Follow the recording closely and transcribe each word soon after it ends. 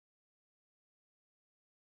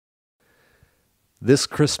This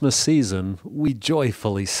Christmas season, we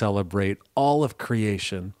joyfully celebrate all of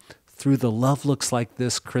creation through the Love Looks Like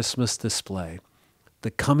This Christmas display.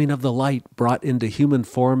 The coming of the light brought into human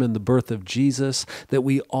form in the birth of Jesus, that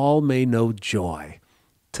we all may know joy.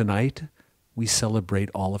 Tonight, we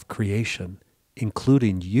celebrate all of creation,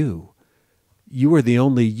 including you. You are the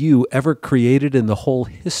only you ever created in the whole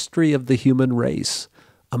history of the human race,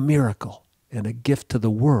 a miracle and a gift to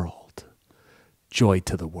the world. Joy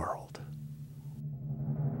to the world.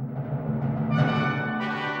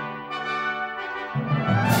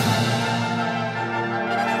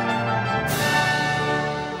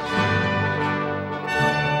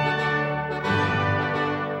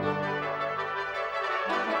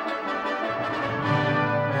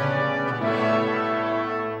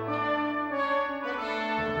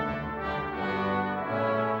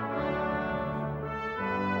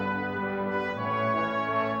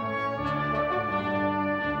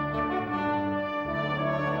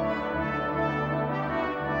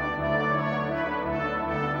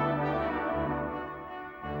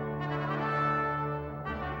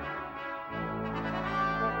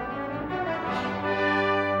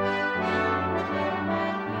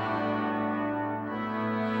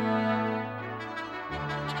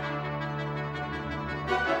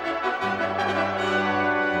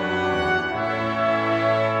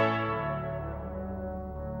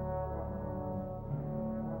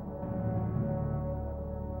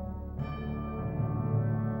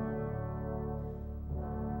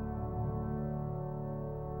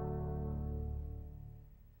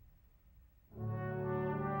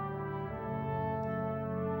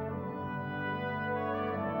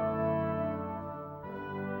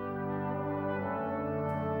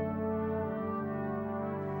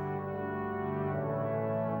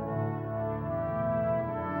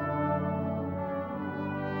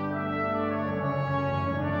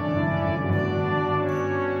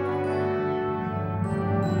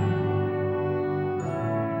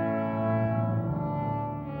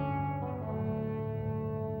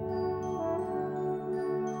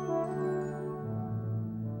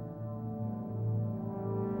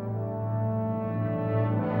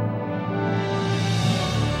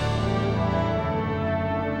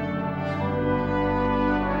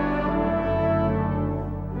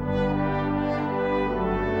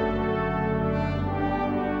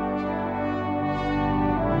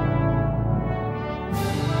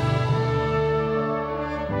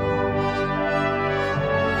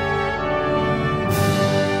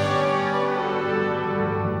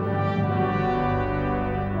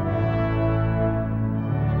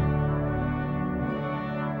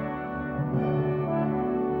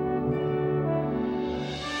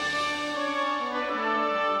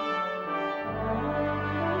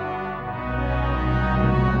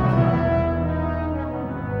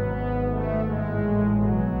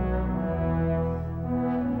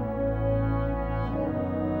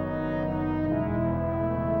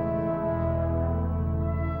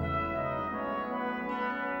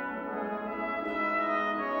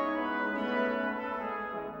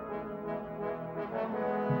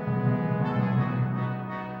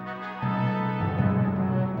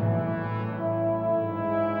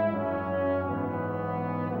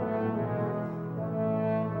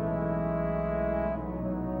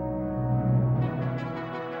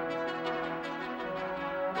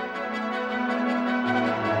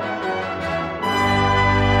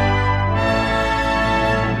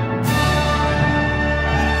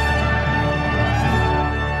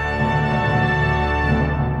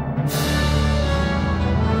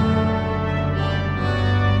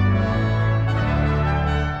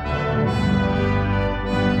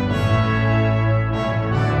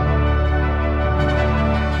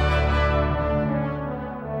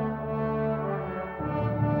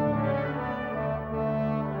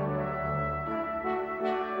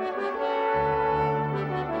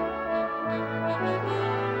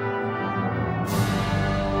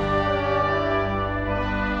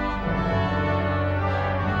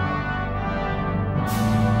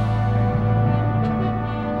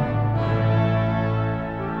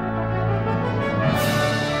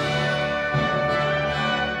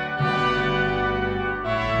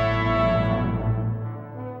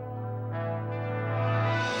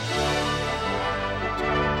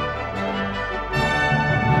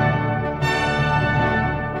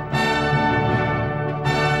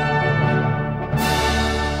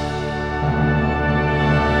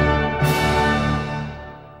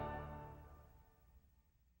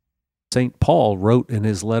 St. Paul wrote in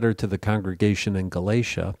his letter to the congregation in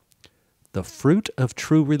Galatia, "The fruit of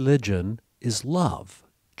true religion is love,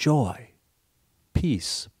 joy,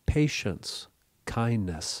 peace, patience,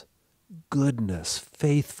 kindness, goodness,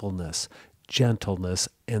 faithfulness, gentleness,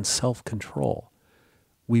 and self-control.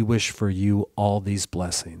 We wish for you all these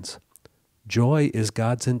blessings. Joy is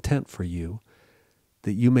God's intent for you,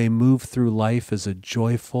 that you may move through life as a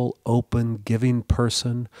joyful, open, giving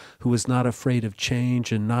person who is not afraid of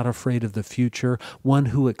change and not afraid of the future, one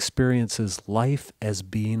who experiences life as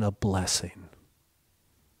being a blessing.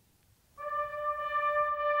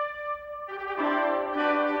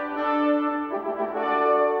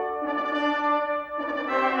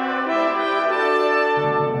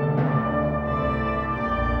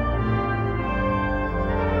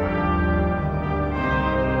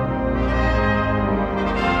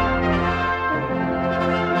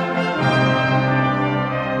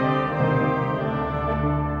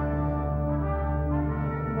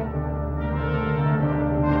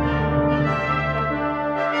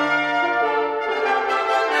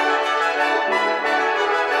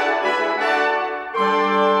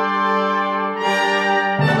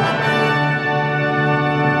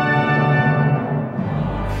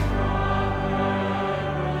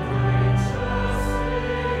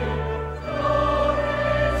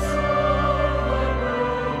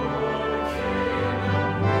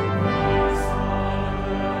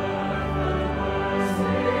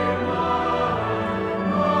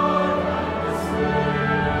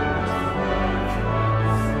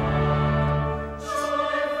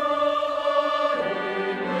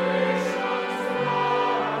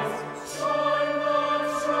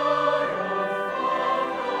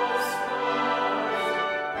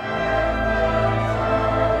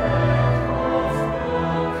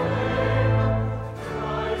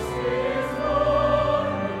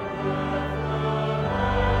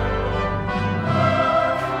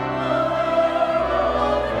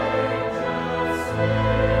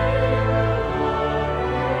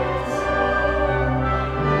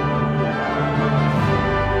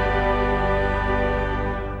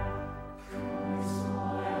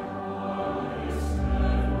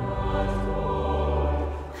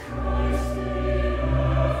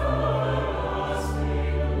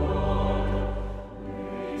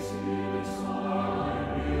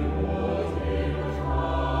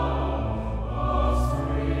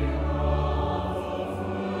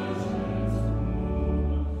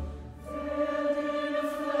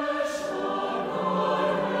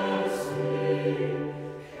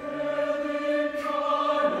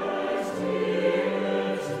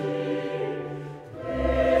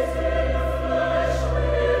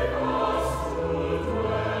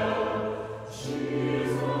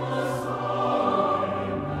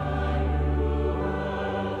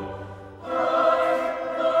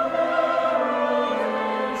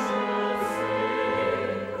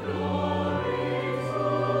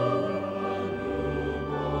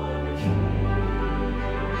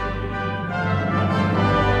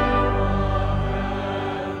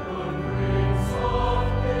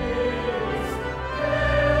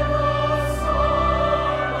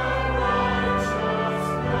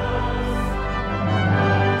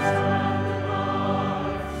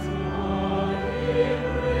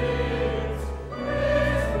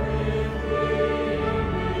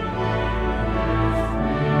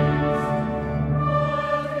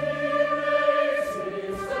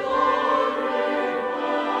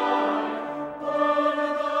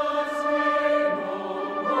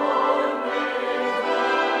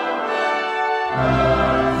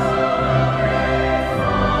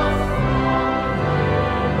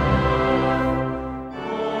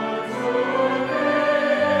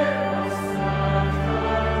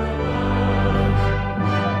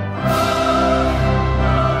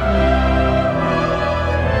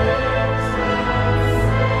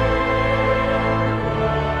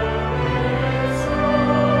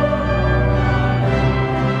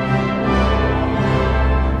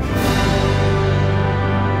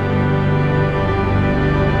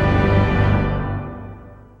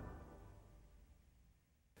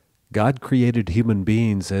 God created human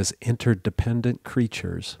beings as interdependent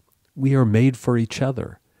creatures. We are made for each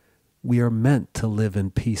other. We are meant to live in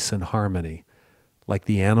peace and harmony. Like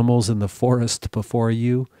the animals in the forest before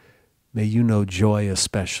you, may you know joy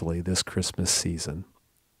especially this Christmas season.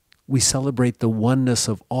 We celebrate the oneness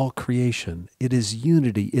of all creation. It is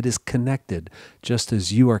unity. It is connected, just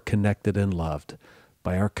as you are connected and loved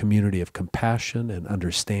by our community of compassion and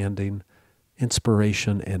understanding,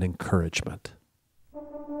 inspiration and encouragement.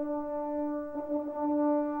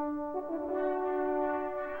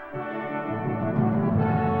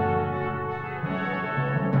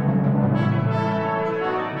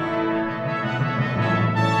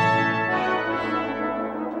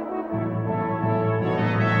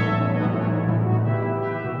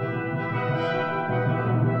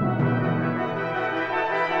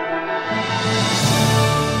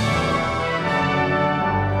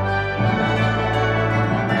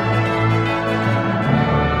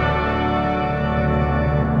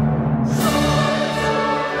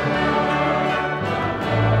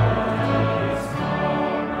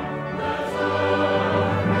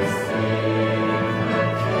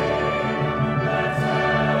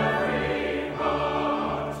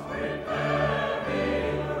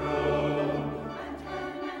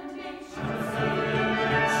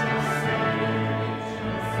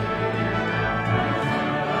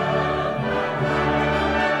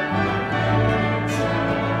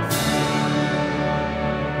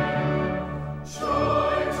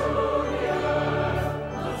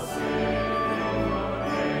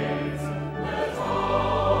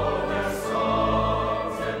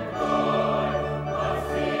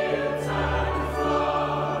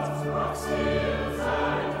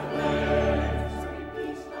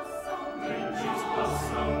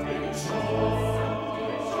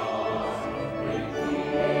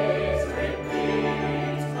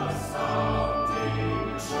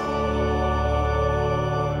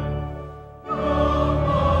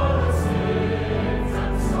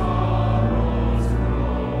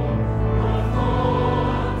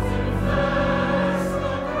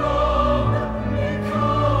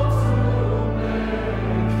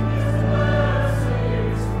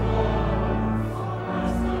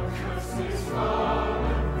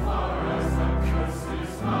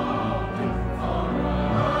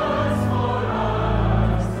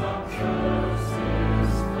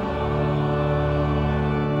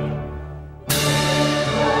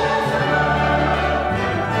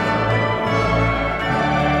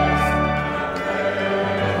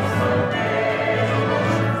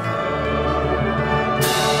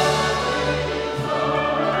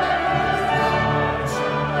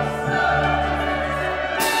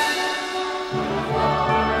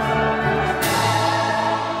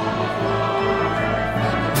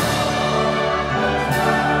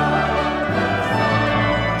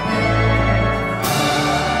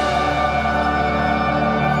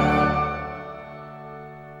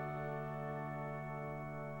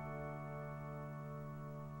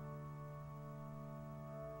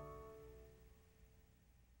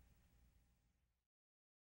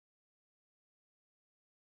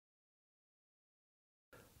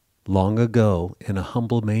 Long ago, in a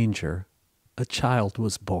humble manger, a child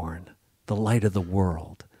was born, the light of the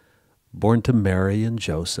world. Born to Mary and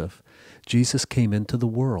Joseph, Jesus came into the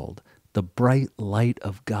world, the bright light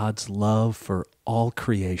of God's love for all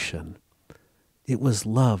creation. It was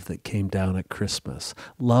love that came down at Christmas.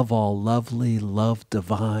 Love all lovely, love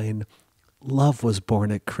divine. Love was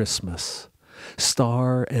born at Christmas.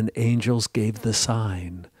 Star and angels gave the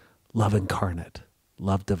sign. Love incarnate,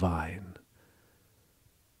 love divine.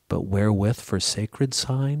 But wherewith for sacred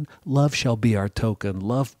sign? Love shall be our token.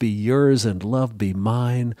 Love be yours and love be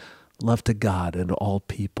mine. Love to God and all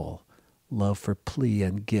people. Love for plea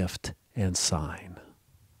and gift and sign.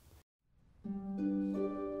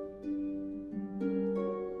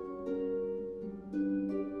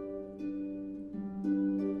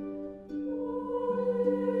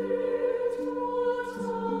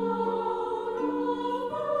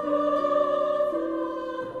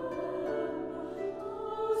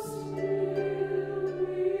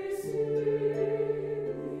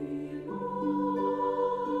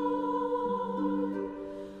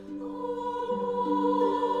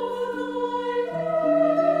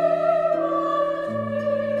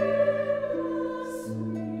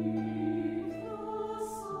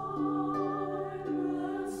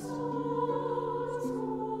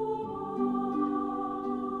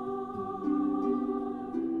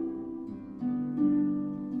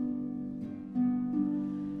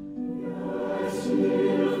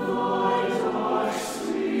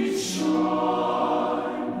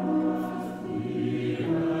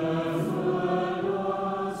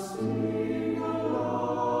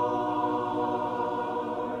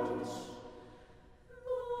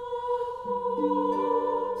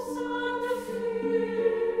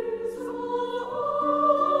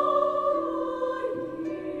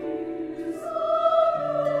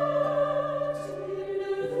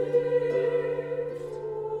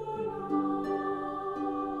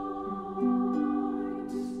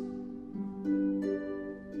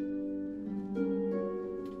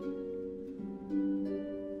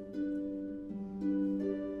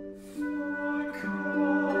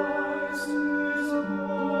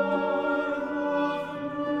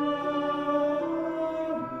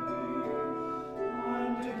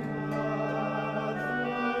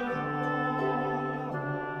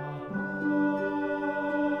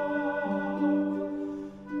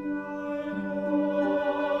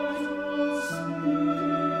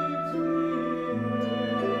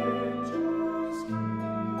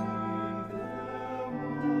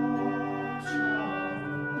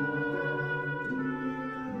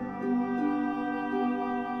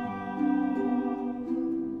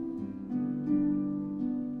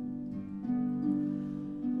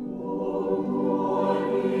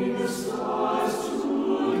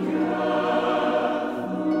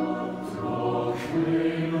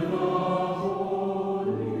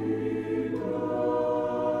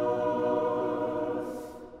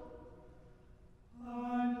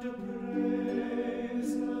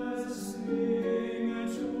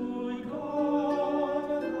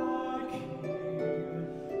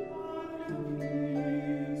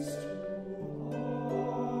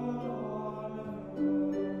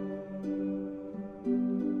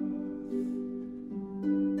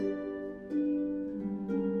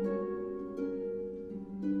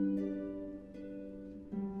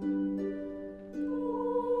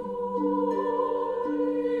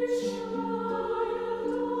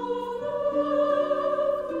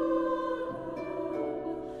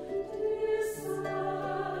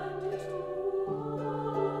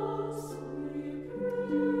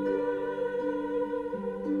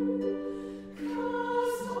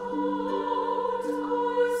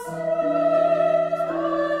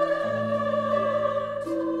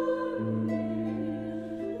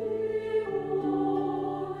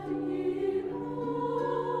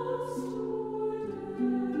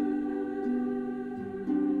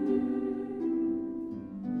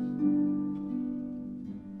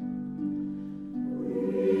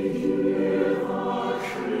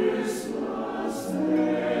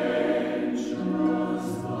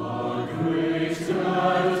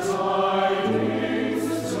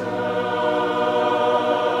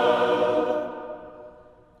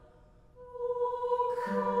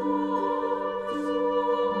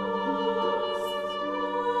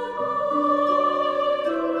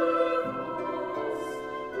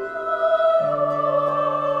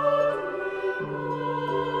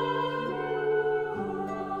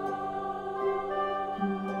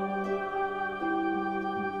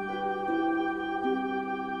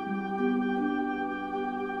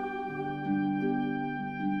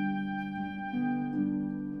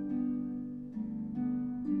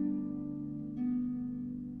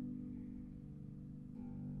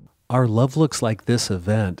 Our Love Looks Like This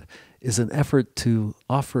event is an effort to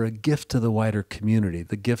offer a gift to the wider community,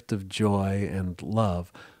 the gift of joy and love,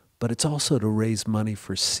 but it's also to raise money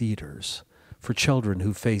for Cedars, for children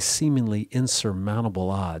who face seemingly insurmountable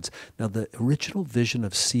odds. Now, the original vision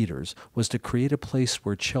of Cedars was to create a place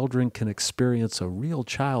where children can experience a real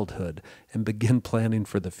childhood and begin planning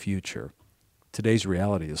for the future. Today's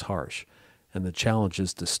reality is harsh, and the challenge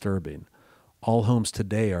is disturbing. All homes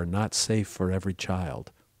today are not safe for every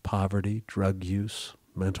child. Poverty, drug use,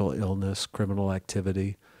 mental illness, criminal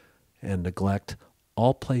activity, and neglect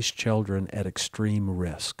all place children at extreme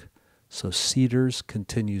risk. So Cedars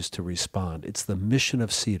continues to respond. It's the mission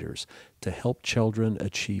of Cedars to help children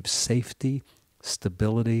achieve safety,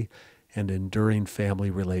 stability, and enduring family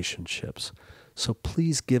relationships. So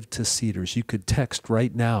please give to Cedars. You could text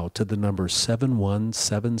right now to the number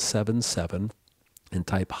 71777 and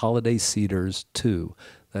type Holiday Cedars 2.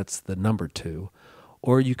 That's the number 2.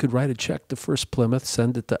 Or you could write a check to First-Plymouth,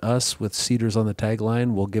 send it to us with Cedars on the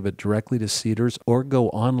tagline. We'll give it directly to Cedars, or go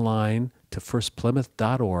online to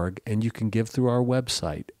firstplymouth.org and you can give through our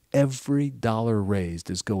website. Every dollar raised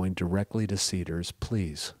is going directly to Cedars.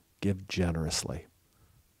 Please give generously.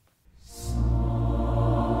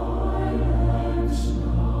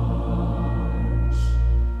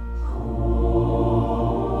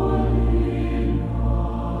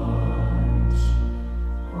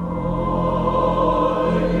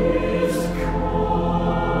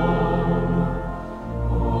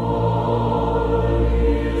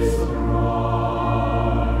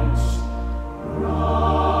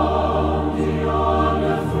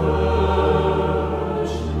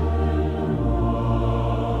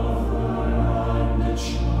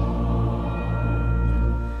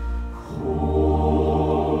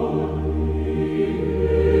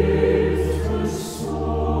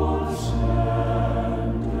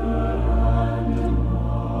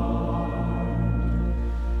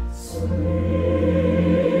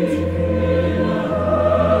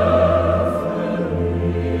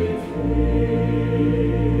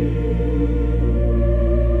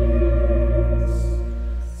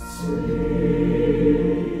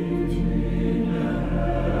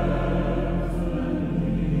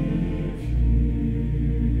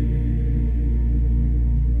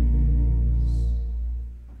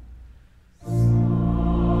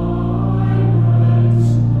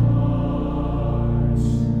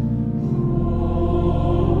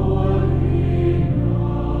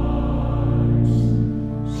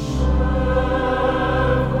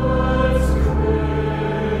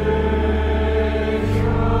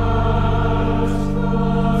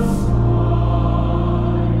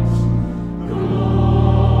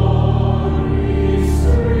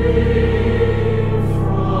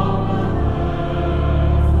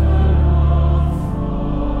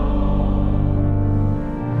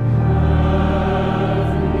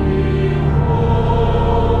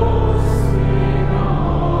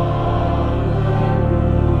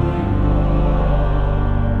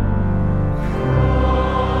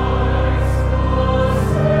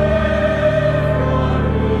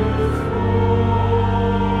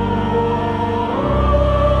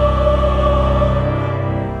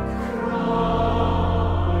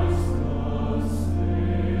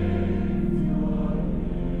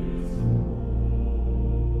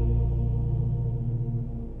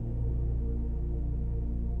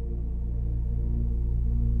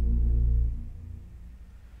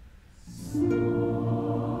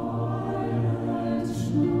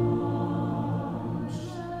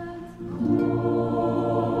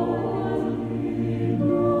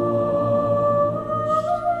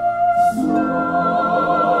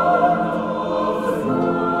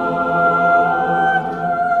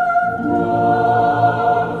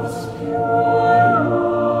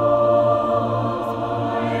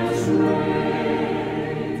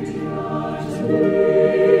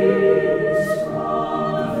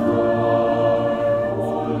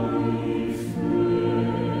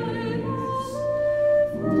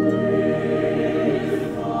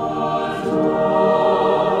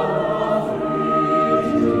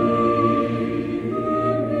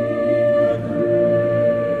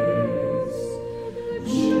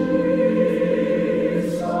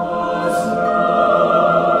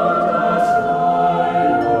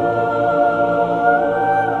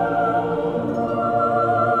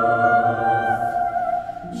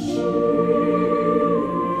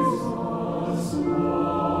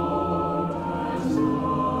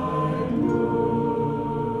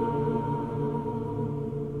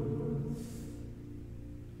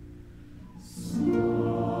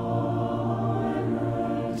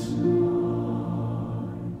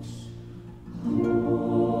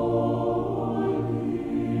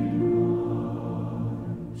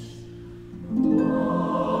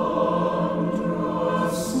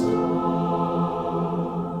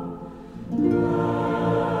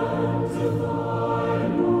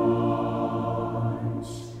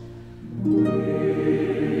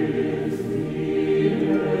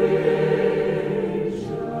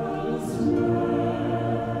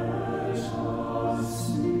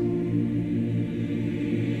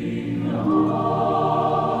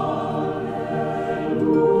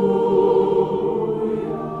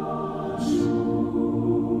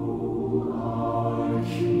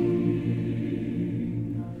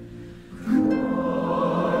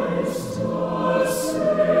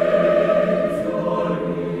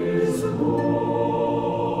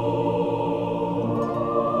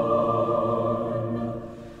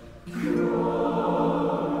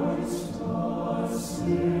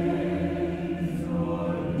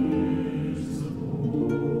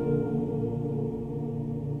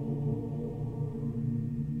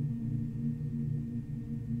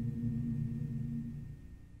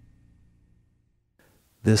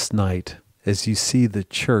 this night, as you see the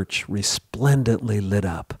church resplendently lit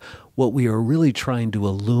up, what we are really trying to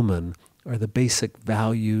illumine are the basic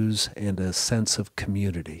values and a sense of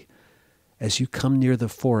community. As you come near the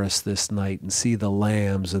forest this night and see the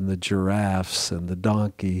lambs and the giraffes and the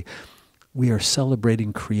donkey, we are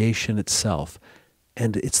celebrating creation itself,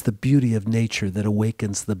 and it's the beauty of nature that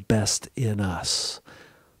awakens the best in us.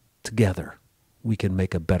 Together, we can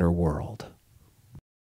make a better world.